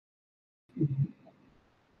Hey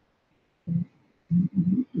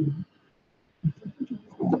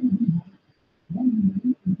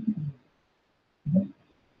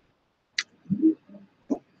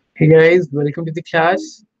guys, welcome to the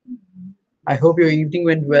class. I hope your evening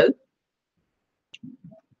went well.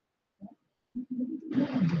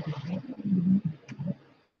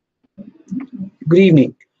 Good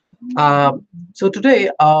evening. Uh, so today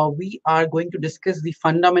we are going to discuss the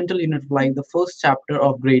fundamental unit of life, the first chapter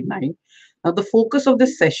of grade 9. Now the focus of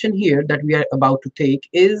this session here that we are about to take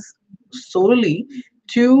is solely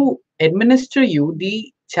to administer you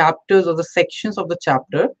the chapters or the sections of the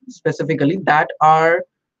chapter specifically that are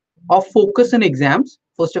of focus in exams,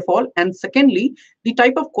 first of all, and secondly, the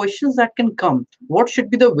type of questions that can come. What should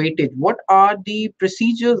be the weightage? What are the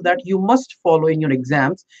procedures that you must follow in your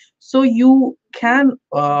exams so you can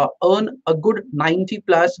earn a good 90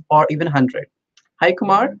 plus or even 100? Hi,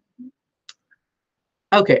 Kumar.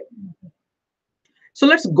 Okay, so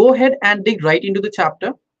let's go ahead and dig right into the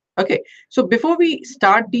chapter. Okay, so before we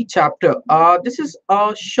start the chapter, this is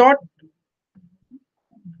a short,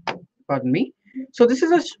 pardon me. So this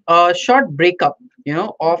is a short breakup,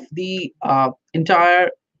 of the entire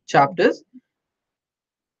chapters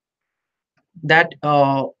that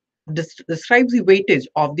describes the weightage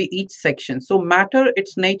of the each section. So matter,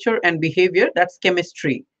 its nature and behavior, that's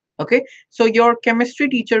chemistry. Okay, so your chemistry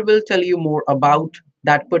teacher will tell you more about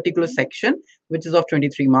that particular section, which is of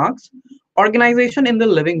 23 marks. Organization in the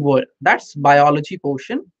living world, that's biology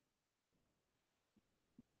portion,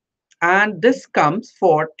 and this comes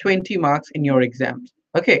for 20 marks in your exams.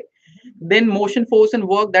 Okay, then motion, force and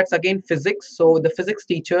work, that's again physics. So the physics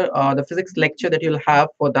teacher, the physics lecture that you'll have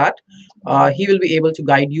for that, he will be able to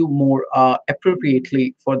guide you more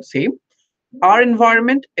appropriately for the same. Our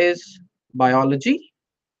environment is biology.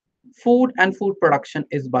 Food and food production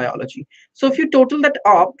is biology. So if you total that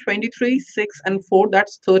up, 23, 6 and 4,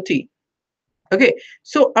 that's 30. Okay,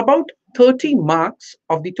 so about 30 marks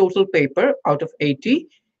of the total paper out of 80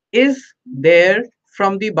 is there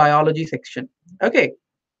from the biology section. Okay,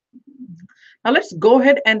 now let's go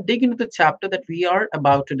ahead and dig into the chapter that we are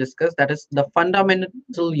about to discuss, that is the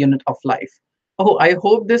fundamental unit of life. Oh, I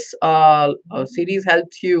hope this series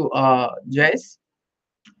helped you, Jess.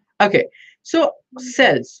 Okay, so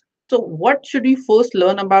cells. So what should we first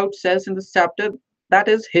learn about cells in this chapter? That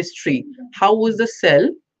is history. How was the cell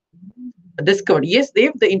discovered? Yes,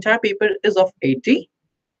 Dave, the entire paper is of 80.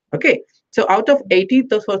 Okay, so out of 80,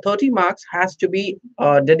 the 30 marks has to be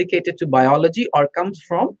dedicated to biology or comes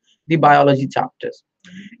from the biology chapters.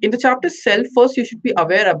 In the chapter cell, first you should be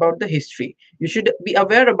aware about the history. You should be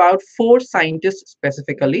aware about four scientists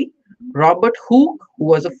specifically. Robert Hooke, who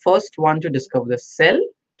was the first one to discover the cell.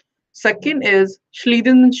 Second is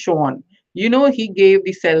Schleiden and Schwann. You know, he gave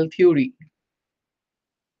the cell theory,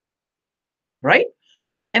 right?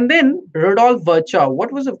 And then Rudolf Virchow.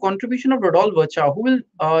 What was the contribution of Rudolf Virchow? Who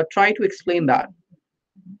will try to explain that?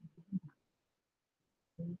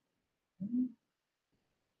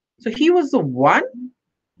 So he was the one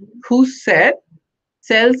who said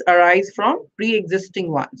cells arise from pre-existing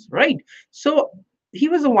ones, right? So he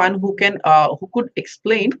was the one who could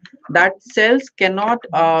explain that cells cannot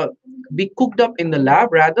be cooked up in the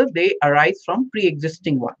lab, rather they arise from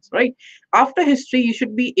pre-existing ones, right? After history, you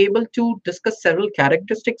should be able to discuss several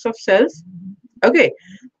characteristics of cells. Okay,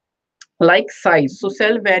 like size. So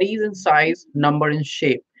cell varies in size, number and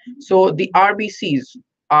shape. So the RBCs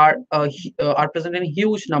are present in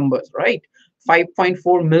huge numbers, right?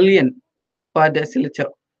 5.4 million per deciliter.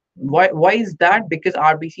 Why is that? Because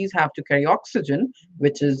RBCs have to carry oxygen,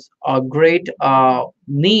 which is a great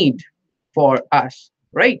need for us,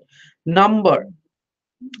 right? Number,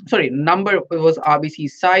 number was RBC.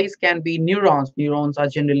 Size can be neurons. Neurons are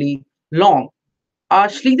generally long.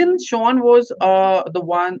 Schleiden and Schwann was were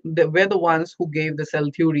the ones who gave the cell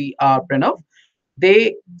theory, Pranav.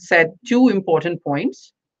 They said two important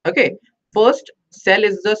points. Okay, first, cell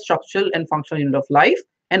is the structural and functional unit of life,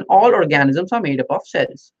 and all organisms are made up of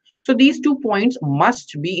cells. So these 2 points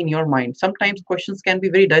must be in your mind. Sometimes questions can be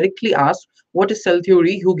very directly asked, what is cell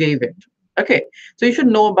theory? Who gave it? Okay, so you should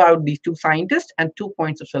know about these two scientists and 2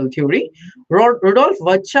 points of cell theory. Rudolf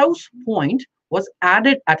Virchow's point was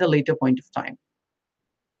added at a later point of time.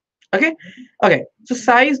 Okay, okay, so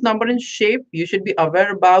size, number and shape you should be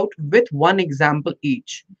aware about with one example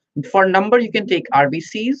each. For number you can take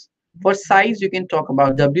RBCs. For size you can talk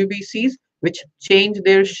about WBCs, which change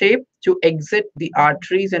their shape to exit the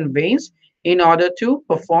arteries and veins in order to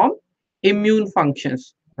perform immune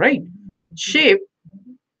functions, right? Shape,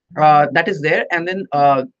 that is there. And then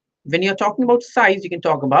when you're talking about size, you can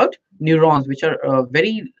talk about neurons, which are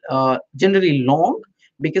very generally long.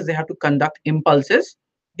 because they have to conduct impulses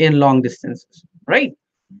in long distances, right?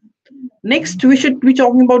 Next, we should be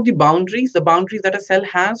talking about the boundaries that a cell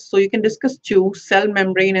has. So you can discuss two: cell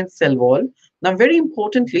membrane and cell wall. Now, very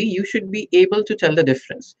importantly, you should be able to tell the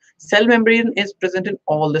difference. Cell membrane is present in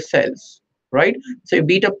all the cells, right? So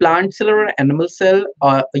be it a plant cell or an animal cell,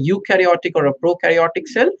 or a eukaryotic or a prokaryotic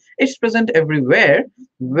cell, it's present everywhere.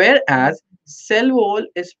 Whereas cell wall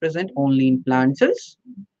is present only in plant cells,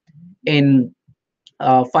 in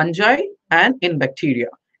fungi, and in bacteria.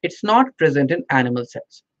 It's not present in animal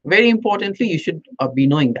cells. Very importantly, you should be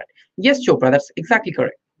knowing that. Yes, Chopra, that's exactly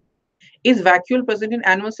correct. Is vacuole present in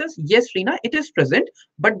animal cells? Yes, Reena, it is present,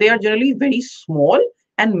 but they are generally very small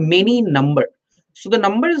and many in number. So the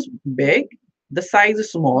number is big, the size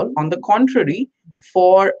is small. On the contrary,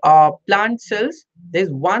 for plant cells, there's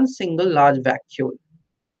one single large vacuole.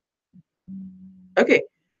 Okay,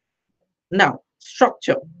 now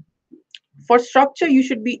structure. For structure, you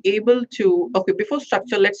should be able to, okay, before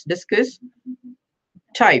structure, let's discuss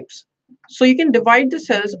types. So you can divide the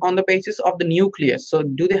cells on the basis of the nucleus. So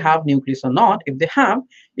do they have nucleus or not? If they have,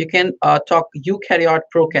 you can talk eukaryote,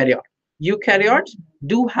 prokaryote. Eukaryotes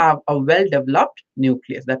do have a well-developed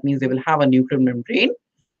nucleus. That means they will have a nuclear membrane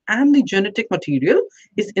and the genetic material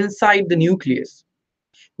is inside the nucleus.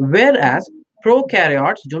 Whereas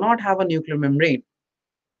prokaryotes do not have a nuclear membrane.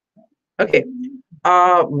 Okay,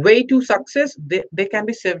 way to success, there can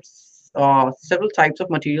be several types of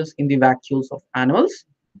materials in the vacuoles of animals.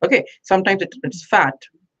 Okay, sometimes it's fat.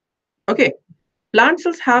 Okay, plant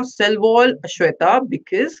cells have cell wall, Shweta,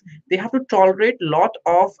 because they have to tolerate lot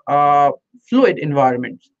of fluid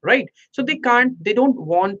environments, right? So they don't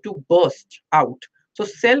want to burst out. So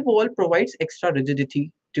cell wall provides extra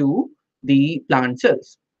rigidity to the plant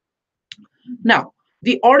cells. Now,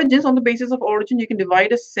 the origins, on the basis of origin, you can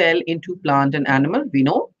divide a cell into plant and animal. We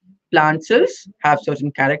know plant cells have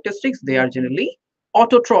certain characteristics. They are generally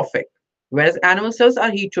autotrophic, whereas animal cells are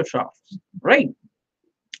heterotrophs, right?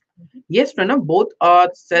 Yes, Pranav, both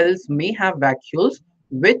cells may have vacuoles,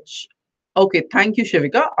 which, okay, thank you,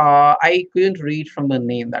 Shivika. I couldn't read from the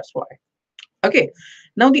name, that's why. Okay,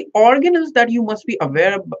 now the organelles that you must be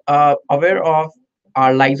aware of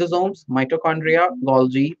are lysosomes, mitochondria,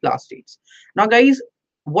 Golgi, plastids. Now, guys,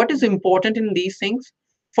 what is important in these things?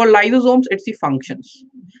 For lysosomes, it's the functions,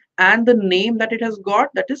 and the name that it has got,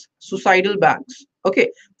 that is suicidal bags. Okay,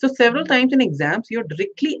 so several times in exams, you're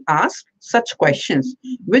directly asked such questions: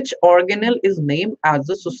 which organelle is named as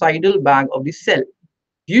the suicidal bag of the cell?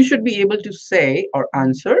 You should be able to say or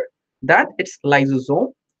answer that it's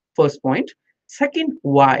lysosome. First point. Second,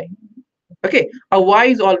 why? Okay, a why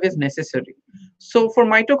is always necessary. So for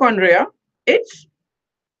mitochondria, it's,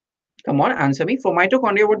 come on, answer me. For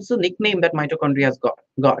mitochondria, what's the nickname that mitochondria has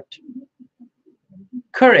got?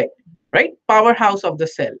 Correct, right? Powerhouse of the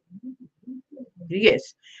cell.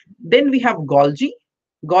 Yes. Then we have Golgi.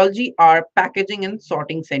 Golgi are packaging and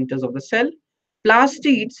sorting centers of the cell.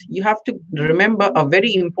 Plastids, you have to remember a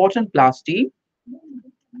very important plastid,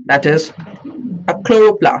 that is a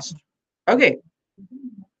chloroplast. Okay,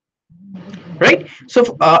 right?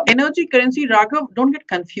 So energy currency, Raghav, don't get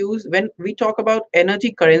confused when we talk about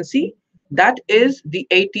energy currency. That is the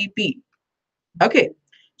ATP. Okay,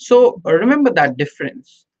 so remember that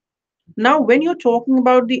difference. Now, when you're talking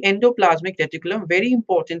about the endoplasmic reticulum, very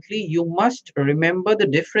importantly, you must remember the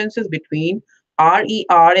differences between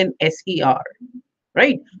RER and SER,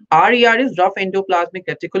 right? RER is rough endoplasmic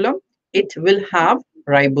reticulum. It will have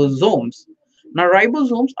ribosomes. Now,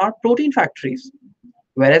 ribosomes are protein factories,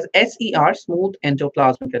 whereas SER, smooth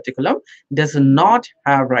endoplasmic reticulum, does not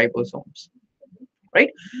have ribosomes, right?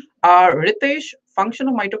 Ritesh, function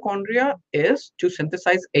of mitochondria is to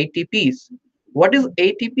synthesize ATPs. What is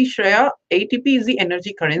ATP, Shreya? ATP is the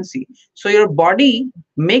energy currency. So your body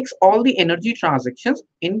makes all the energy transactions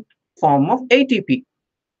in form of ATP.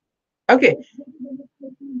 Okay,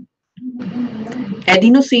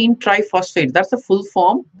 adenosine triphosphate, that's the full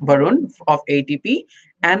form, Varun, of ATP.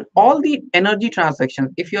 And all the energy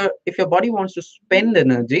transactions, if your body wants to spend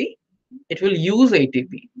energy, it will use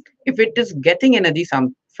ATP. If it is getting energy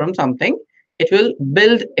from something, it will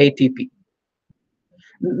build ATP.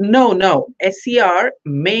 No, SCR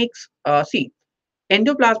makes, see,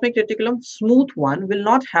 endoplasmic reticulum, smooth one, will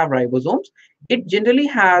not have ribosomes. It generally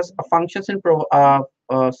has a functions in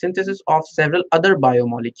synthesis of several other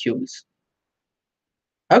biomolecules.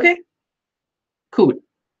 Okay, cool.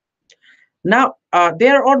 Now,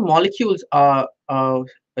 there are molecules,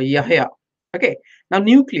 Yahya. Okay, now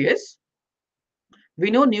nucleus.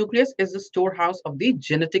 We know nucleus is the storehouse of the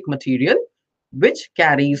genetic material which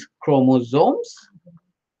carries chromosomes,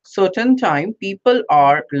 certain time, people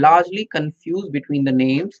are largely confused between the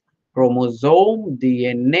names chromosome,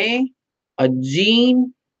 DNA, a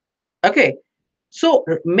gene. Okay, so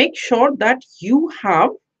make sure that you have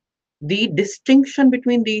the distinction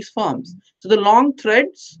between these forms. So the long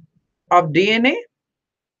threads of DNA,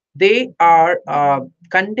 they are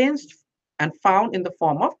condensed and found in the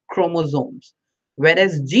form of chromosomes,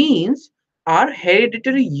 whereas genes are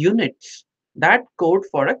hereditary units that code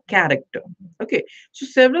for a character. Okay, so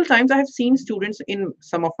several times I have seen students in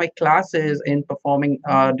some of my classes in performing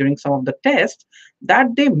during some of the tests that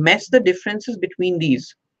they mess the differences between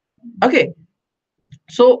these. Okay,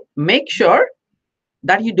 so make sure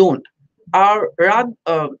that you don't.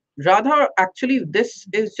 Rather, actually, this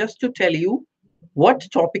is just to tell you what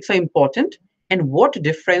topics are important and what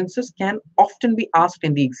differences can often be asked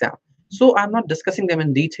in the exam. So I'm not discussing them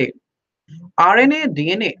in detail. RNA,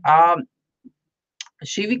 DNA.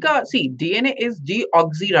 Shivika, see, DNA is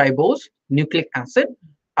deoxyribose nucleic acid.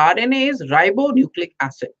 RNA is ribonucleic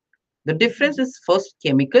acid. The difference is first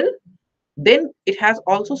chemical, then it has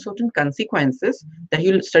also certain consequences that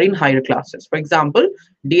you'll study in higher classes. For example,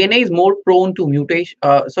 DNA is more prone to mutation.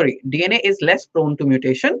 DNA is less prone to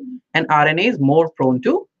mutation, and RNA is more prone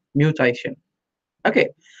to mutation. Okay.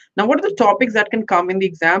 Now, what are the topics that can come in the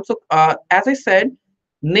exam? So, as I said,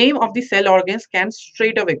 name of the cell organs can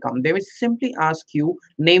straight away come. They will simply ask you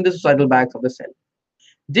name the societal bags of the cell.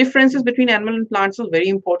 Differences between animal and plants is very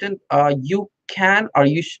important. You can or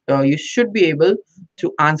you should be able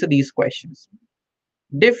to answer these questions.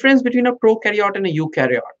 Difference between a prokaryote and a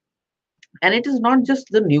eukaryote, and it is not just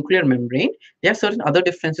the nuclear membrane. There are certain other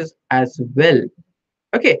differences as well.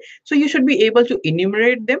 Okay, so you should be able to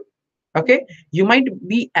enumerate them. Okay, you might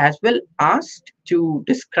be as well asked to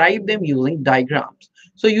describe them using diagrams,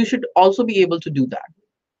 so you should also be able to do that.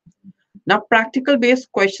 Now, practical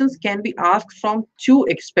based questions can be asked from two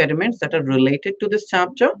experiments that are related to this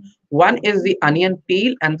chapter. One is the onion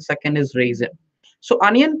peel and the second is raisin. So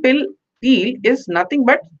onion peel is nothing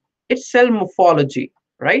but it's cell morphology,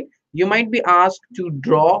 right? You might be asked to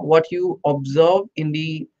draw what you observe in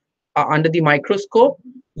the under the microscope.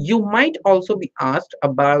 You might also be asked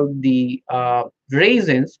about the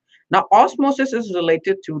raisins. Now, osmosis is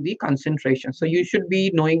related to the concentration. So you should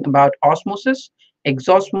be knowing about osmosis,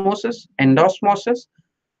 exosmosis, endosmosis.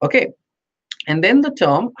 Okay, and then the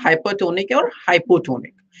term hypertonic or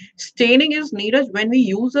hypotonic. Staining is needed when we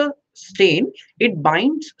use a stain, it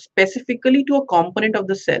binds specifically to a component of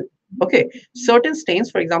the cell. Okay, certain stains,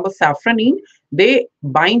 for example, safranine, they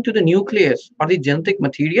bind to the nucleus or the genetic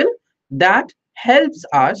material that helps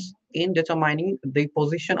us in determining the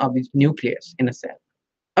position of the nucleus in a cell.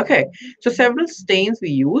 Okay, so several stains we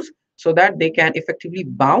use so that they can effectively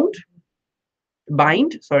bind,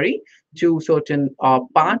 to certain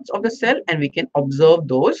parts of the cell, and we can observe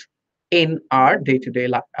those in our day-to-day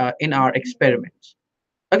life, in our experiments.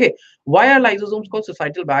 Okay, why are lysosomes called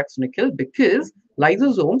societal bags, Nikhil? Because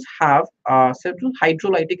lysosomes have several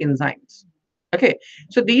hydrolytic enzymes. Okay,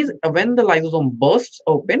 so these, when the lysosome bursts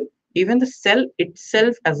open, even the cell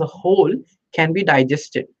itself as a whole can be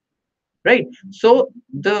digested, right? So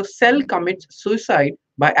the cell commits suicide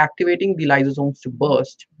by activating the lysosomes to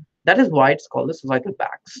burst. That is why it's called the societal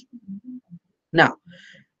bags. Now,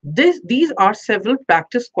 these are several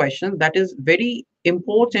practice questions that is very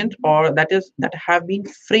important, or that have been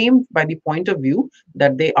framed by the point of view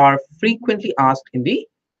that they are frequently asked in the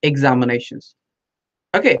examinations.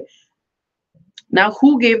 Okay, now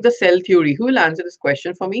who gave the cell theory? Who will answer this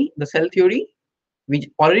question for me? The cell theory,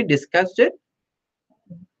 we already discussed it.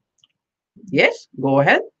 Yes, go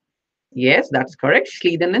ahead. Yes, that's correct.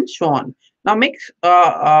 Schleiden and Schwann. Now make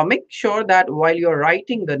sure that while you're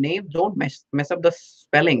writing the name, don't mess up the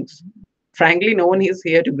spellings. Frankly, no one is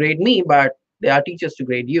here to grade me, but there are teachers to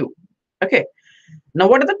grade you. Okay. Now,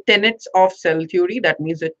 what are the tenets of cell theory? That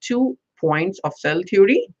means the 2 points of cell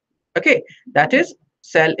theory. Okay, that is,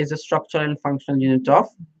 cell is a structural and functional unit of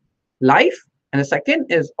life, and the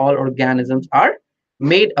second is all organisms are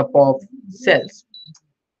made up of cells.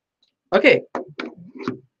 Okay.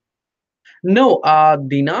 No,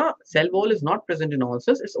 Dina, cell wall is not present in all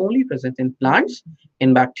cells. It's only present in plants,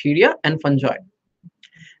 in bacteria, and fungi.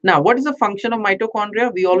 Now, what is the function of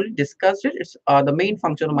mitochondria? We already discussed it. It's the main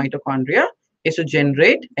function of mitochondria is to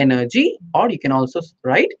generate energy, or you can also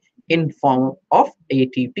write in form of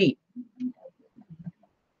ATP.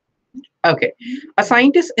 Okay, a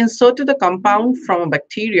scientist inserted a compound from a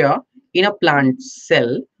bacteria in a plant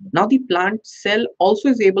cell. Now, the plant cell also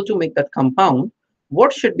is able to make that compound.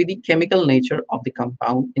 What should be the chemical nature of the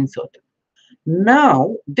compound inserted?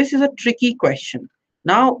 Now, this is a tricky question.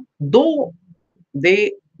 Now, though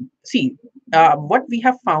they see, what we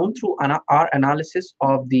have found through our analysis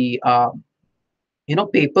of the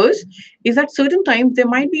papers is that certain times there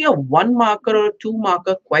might be a 1 marker or 2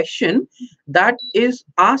 marker question that is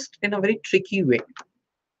asked in a very tricky way.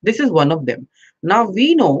 This is one of them. Now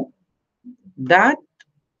we know that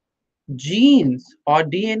genes or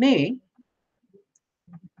DNA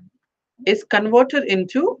is converted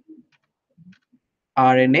into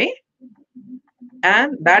RNA,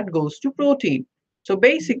 and that goes to protein. So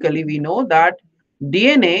basically we know that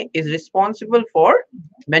DNA is responsible for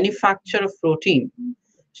manufacture of protein.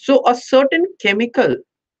 So a certain chemical,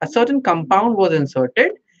 a certain compound was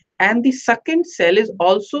inserted, and the second cell is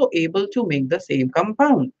also able to make the same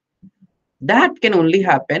compound. That can only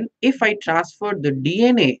happen if I transfer the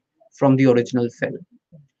DNA from the original cell.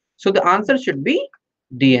 So the answer should be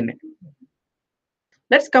DNA.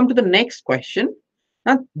 Let's come to the next question.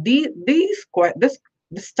 Now, this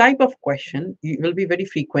type of question will be very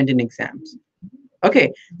frequent in exams.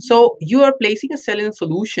 Okay, so you are placing a cell in a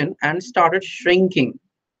solution and started shrinking.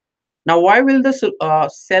 Now, why will the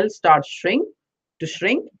cell start to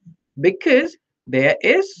shrink? Because there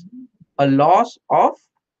is a loss of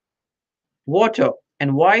water.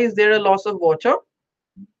 And why is there a loss of water?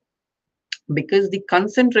 Because the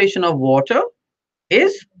concentration of water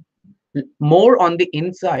is more on the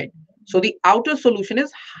inside. So the outer solution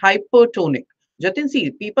is hypertonic. Jatin,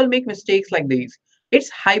 see, people make mistakes like these.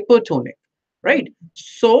 It's hypertonic, right?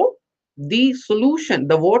 So the solution,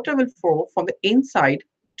 the water will flow from the inside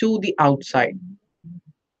to the outside.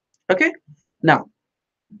 Okay. Now,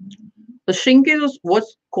 the shrinkage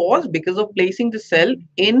was caused because of placing the cell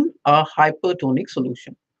in a hypertonic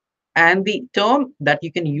solution. And the term that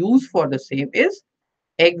you can use for the same is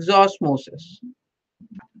exosmosis.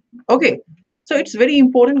 Okay, so it's very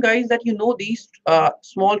important, guys, that you know these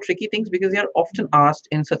small tricky things because they are often asked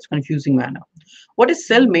in such confusing manner. What is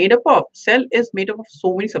cell made up of? Cell is made up of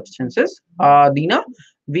so many substances. Dina,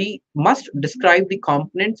 we must describe the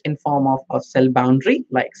components in form of a cell boundary,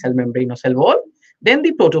 like cell membrane or cell wall, then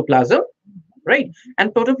the protoplasm, right?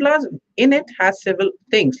 And protoplasm in it has several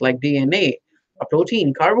things like DNA, a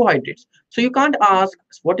protein, carbohydrates. So you can't ask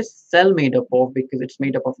what is cell made up of because it's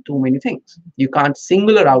made up of too many things. You can't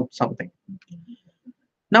singular out something.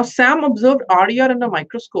 Now Sam observed RER under a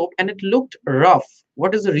microscope and it looked rough.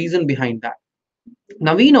 What is the reason behind that?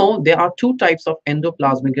 Now we know there are two types of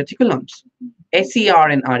endoplasmic reticulums, SER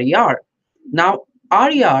and RER. Now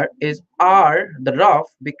RER is R, the rough,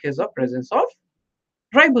 because of presence of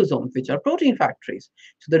ribosomes, which are protein factories.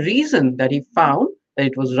 So the reason that he found that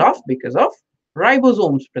it was rough because of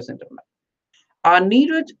ribosomes present on that.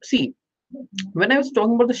 Neeraj, see, when I was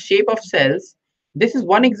talking about the shape of cells, this is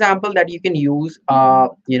one example that you can use.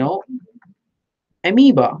 Amoeba.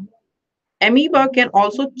 Amoeba can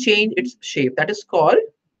also change its shape. That is called,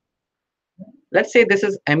 let's say this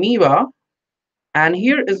is amoeba, and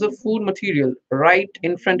here is the food material right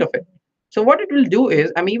in front of it. So what it will do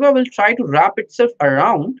is amoeba will try to wrap itself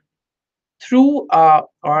around through, or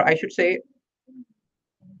I should say,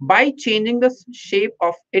 by changing the shape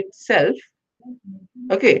of itself.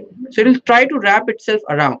 Okay, so it will try to wrap itself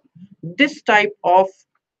around. This type of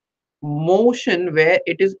motion where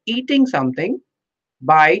it is eating something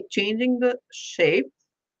by changing the shape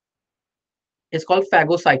is called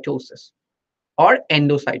phagocytosis or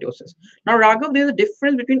endocytosis. Now, Raghav, there's a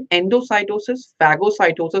difference between endocytosis,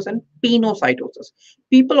 phagocytosis, and pinocytosis.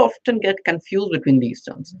 People often get confused between these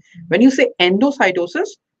terms. When you say endocytosis,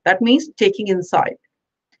 that means taking inside.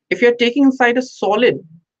 If you're taking inside a solid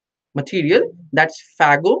material, that's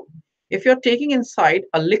phago. If you're taking inside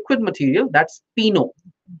a liquid material, that's pino.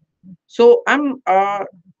 So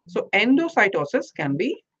endocytosis can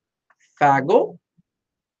be phago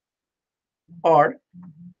or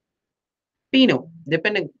pino,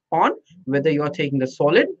 depending on whether you are taking the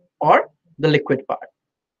solid or the liquid part.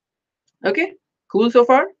 Okay, cool so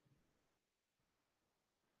far?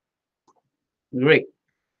 Great.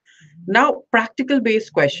 Now, practical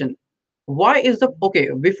based question. Why is the, okay,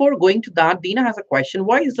 before going to that, Dina has a question.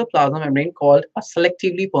 Why is the plasma membrane called a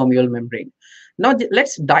selectively permeable membrane? Now,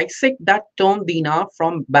 let's dissect that term, Dina,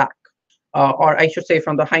 from back, or I should say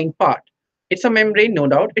from the hind part. It's a membrane, no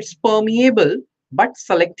doubt. It's permeable, but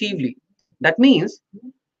selectively. That means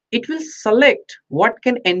it will select what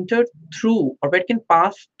can enter through or what can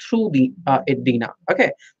pass through the Dina.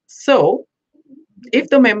 Okay, so if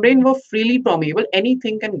the membrane were freely permeable,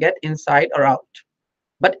 anything can get inside or out.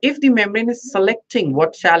 But if the membrane is selecting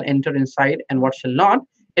what shall enter inside and what shall not,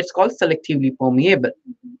 it's called selectively permeable.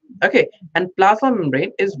 Okay, and plasma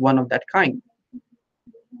membrane is one of that kind.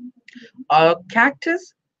 A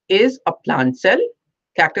cactus is a plant cell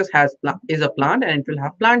Cactus is a plant and it will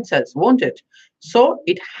have plant cells, won't it? So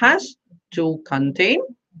it has to contain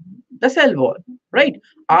the cell wall, right?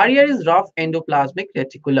 Aria is rough endoplasmic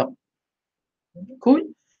reticulum. Cool.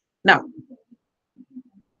 Now,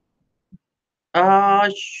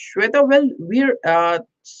 Shweta, well,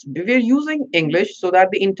 we're using English so that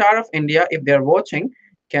the entire of India, if they're watching,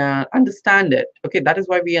 can understand it. Okay, that is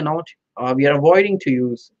why we are avoiding to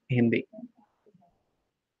use Hindi.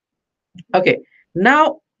 Okay,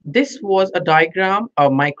 now this was a diagram, a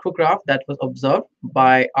micrograph that was observed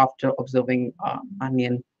by after observing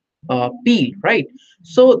onion peel, right?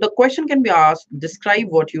 So the question can be asked: describe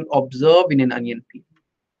what you observe in an onion peel.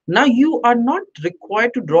 Now you are not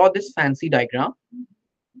required to draw this fancy diagram,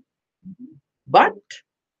 but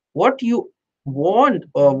what you want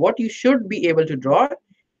or what you should be able to draw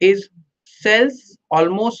is cells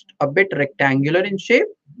almost a bit rectangular in shape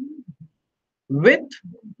with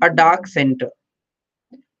a dark center.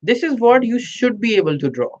 This is what you should be able to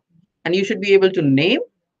draw, and you should be able to name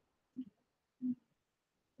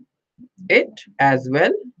it as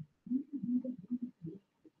well: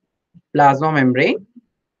 plasma membrane,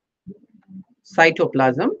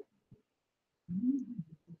 cytoplasm,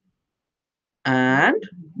 and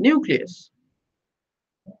nucleus.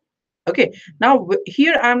 Okay, now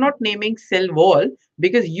here I'm not naming cell wall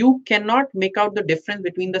because you cannot make out the difference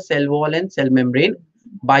between the cell wall and cell membrane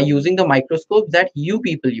by using the microscopes that you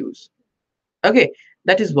people use. Okay,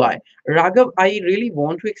 that is why. Raghav, I really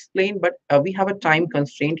want to explain, but we have a time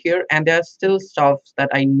constraint here and there are still stuff that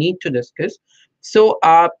I need to discuss. So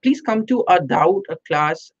please come to a doubt a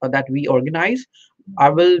class that we organize. I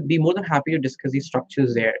will be more than happy to discuss these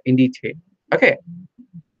structures there in detail. Okay.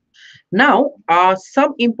 Now,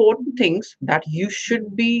 some important things that you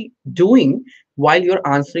should be doing while you're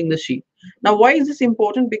answering the sheet. Now, why is this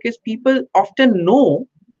important? Because people often know,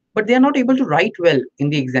 but they are not able to write well in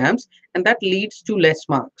the exams, and that leads to less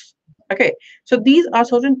marks. Okay, so these are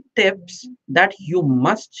certain tips that you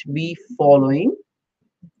must be following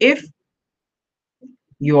if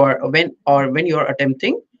you are when you are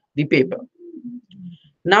attempting the paper.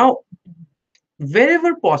 Now,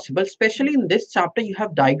 wherever possible, especially in this chapter, you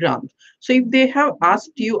have diagrams. So if they have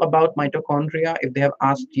asked you about mitochondria, if they have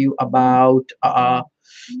asked you about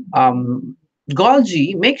um,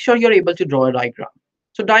 Golgi, make sure you're able to draw a diagram.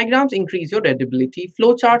 So diagrams increase your readability,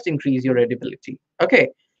 flowcharts increase your readability. Okay,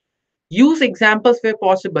 use examples where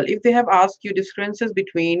possible. If they have asked you differences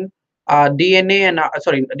between DNA and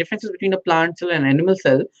sorry, differences between a plant cell and animal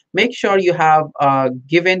cell, make sure you have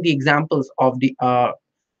given the examples of the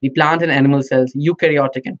plant and animal cells,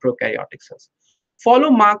 eukaryotic and prokaryotic cells.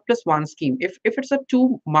 Follow mark plus one scheme. If it's a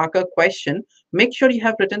two marker question, make sure you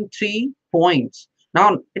have written 3 points.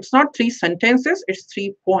 Now it's not 3 sentences, it's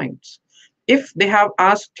 3 points. If they have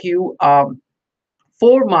asked you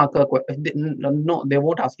 4 marker, no, they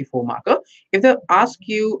won't ask you 4 marker. If they asked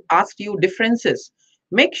you differences,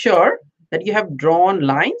 make sure that you have drawn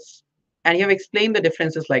lines and you have explained the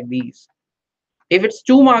differences like these. If it's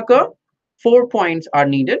 2 marker, 4 points are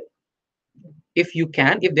needed if you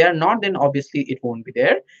can. If they are not, then obviously it won't be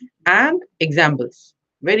there. And examples,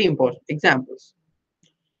 very important, examples.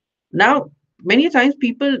 Now, many times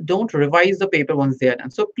people don't revise the paper once they are done.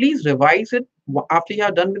 So please revise it after you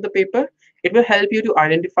are done with the paper. It will help you to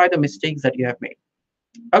identify the mistakes that you have made.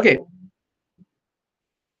 Okay.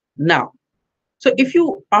 Now, so if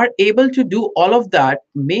you are able to do all of that,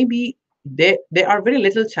 maybe there are very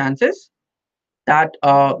little chances that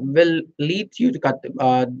will lead you to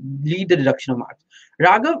lead the deduction of marks.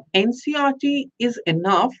 Raghav, NCRT is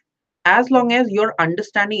enough as long as you're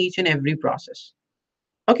understanding each and every process.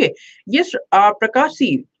 Okay, yes, Prakash,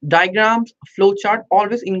 see, diagrams, flowchart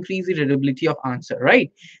always increase the readability of answer,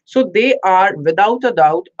 right? So they are without a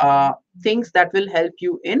doubt things that will help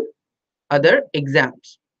you in other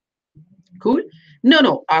exams. Cool.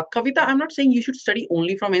 No, Kavita, I'm not saying you should study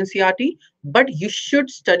only from NCRT, but you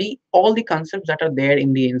should study all the concepts that are there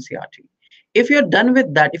in the NCRT. If you're done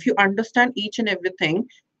with that, if you understand each and everything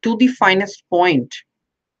to the finest point,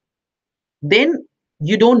 then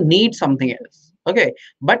you don't need something else. Okay,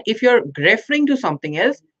 but if you're referring to something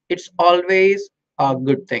else, it's always a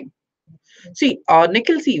good thing. See,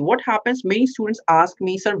 Nikhil, see what happens. Many students ask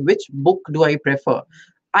me, sir, which book do I prefer?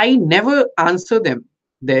 I never answer them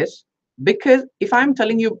this, because if I'm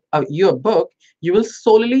telling you a book, you will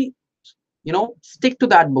solely, stick to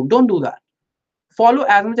that book. Don't do that. Follow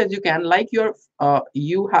as much as you can. Like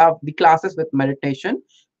you have the classes with meditation.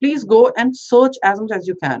 Please go and search as much as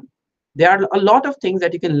you can. There are a lot of things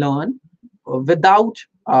that you can learn without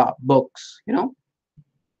books.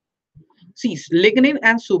 See, lignin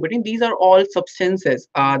and suberin, these are all substances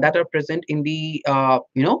that are present in the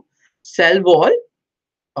cell wall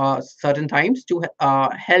certain times to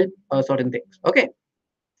help certain things. Okay.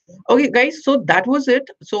 Okay, guys. So that was it.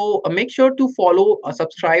 So make sure to follow,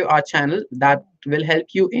 subscribe our channel. That will help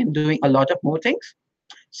you in doing a lot of more things.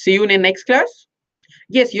 See you in the next class.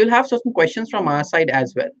 Yes, you'll have certain questions from our side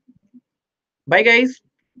as well. Bye, guys.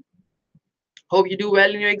 Hope you do well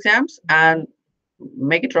in your exams and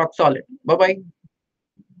make it rock solid. Bye bye.